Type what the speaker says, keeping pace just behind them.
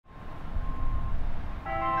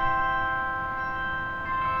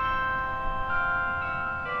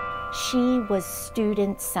She was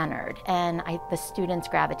student-centered, and the students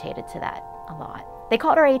gravitated to that a lot. They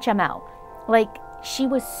called her HMO. Like, she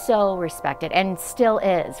was so respected, and still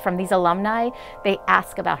is. From these alumni, they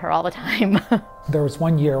ask about her all the time. There was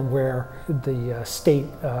one year where the State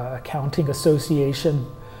Accounting Association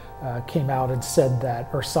came out and said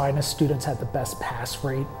that Ursinus students had the best pass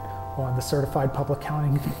rate on the certified public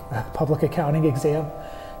accounting exam,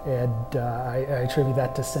 and I attribute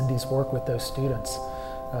that to Cindy's work with those students.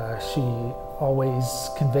 She always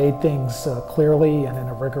conveyed things clearly and in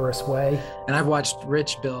a rigorous way. And I've watched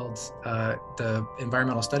Rich build the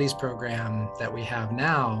environmental studies program that we have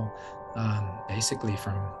now, basically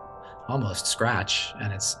from almost scratch,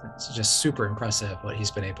 and it's just super impressive what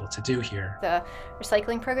he's been able to do here. The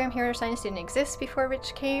recycling program here at Ursinus didn't exist before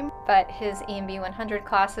Rich came, but his EMB 100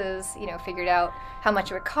 classes, figured out how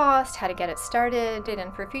much it would cost, how to get it started,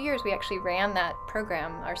 and for a few years we actually ran that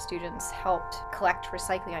program. Our students helped collect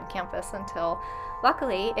recycling on campus until,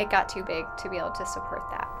 luckily, it got too big to be able to support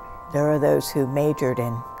that. There are those who majored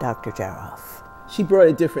in Dr. Jaroff. She brought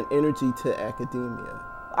a different energy to academia.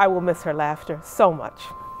 I will miss her laughter so much.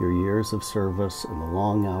 Your years of service and the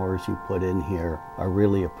long hours you put in here are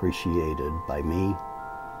really appreciated by me,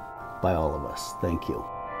 by all of us. Thank you.